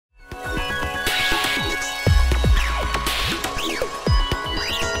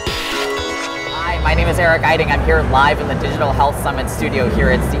is Eric Eiting. I'm here live in the Digital Health Summit studio here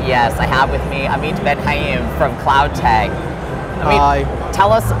at CES. I have with me Amit Ben-Haim from CloudTag. Amit,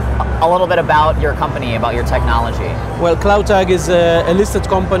 tell us a little bit about your company, about your technology. Well, CloudTag is a listed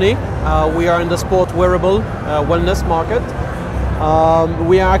company. We are in the sport wearable wellness market.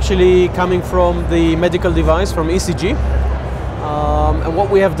 We are actually coming from the medical device, from ECG. And what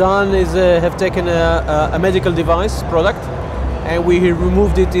we have done is have taken a medical device product and we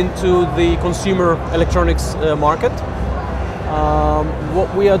removed it into the consumer electronics market.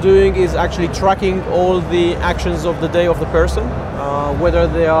 What we are doing is actually tracking all the actions of the day of the person, whether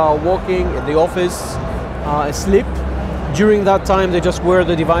they are walking, at the office, asleep. During that time they just wear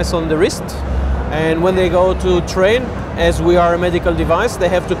the device on the wrist, and when they go to train, as we are a medical device, they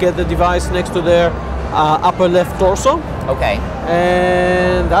have to get the device next to their upper left torso. Okay.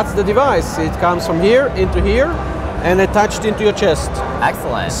 And that's the device. It comes from here into here and attached into your chest.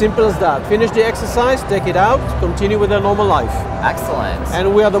 Excellent. Simple as that. Finish the exercise, take it out, continue with their normal life. Excellent.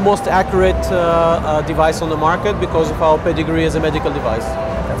 And we are the most accurate device on the market because of our pedigree as a medical device.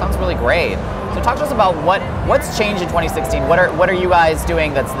 That sounds really great. So talk to us about what's changed in 2016. What are you guys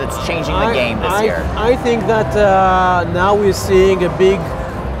doing that's changing the game this year? I think that now we're seeing a big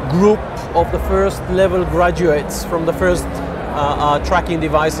group of the first level graduates from the first tracking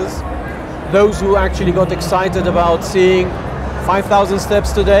devices. Those who actually got excited about seeing 5,000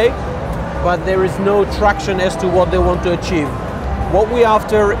 steps today, but there is no traction as to what they want to achieve. What we're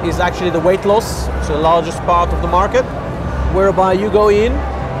after is actually the weight loss, so the largest part of the market, whereby you go in,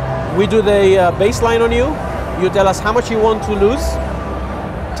 we do the baseline on you, you tell us how much you want to lose,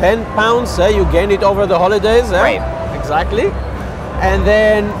 10 pounds, you gain it over the holidays. Right. Exactly. And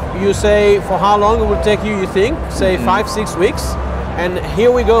then you say for how long it will take you, you think, say 5-6 weeks. And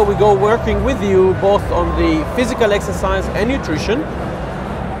here we go working with you both on the physical exercise and nutrition,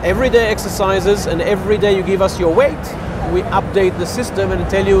 everyday exercises, and every day you give us your weight, we update the system and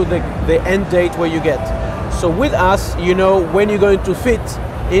tell you the end date where you get. So with us, you know when you're going to fit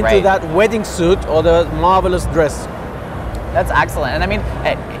into that wedding suit or the marvelous dress. That's excellent. And I mean,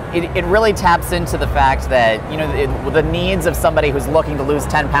 it really taps into the fact that, you know, the needs of somebody who's looking to lose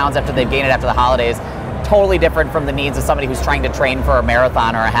 10 pounds after they've gained it after the holidays, totally different from the needs of somebody who's trying to train for a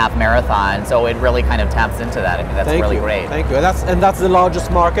marathon or a half marathon. So it really kind of taps into that. I think that's really great. Thank you. And that's the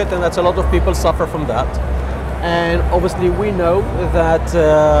largest market, and that's a lot of people suffer from that. And obviously we know that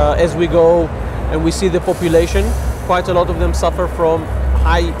as we go and we see the population, quite a lot of them suffer from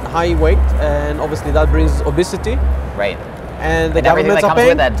high weight, and obviously that brings obesity. Right. And the and everything governments that comes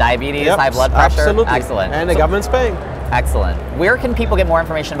with that, diabetes, high blood pressure. Absolutely. Excellent. And the government's paying. Excellent. Where can people get more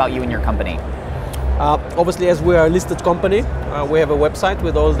information about you and your company? Obviously, as we are a listed company, we have a website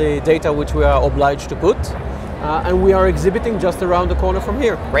with all the data which we are obliged to put, and we are exhibiting just around the corner from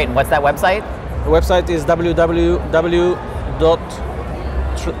here. Great. And what's that website? The website is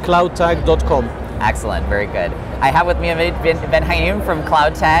www.cloudtag.com. Excellent, very good. I have with me Amit Ben-Haim from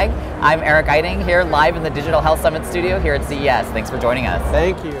CloudTag. I'm Eric Eiting here live in the Digital Health Summit studio here at CES. Thanks for joining us.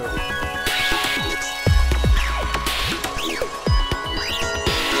 Thank you.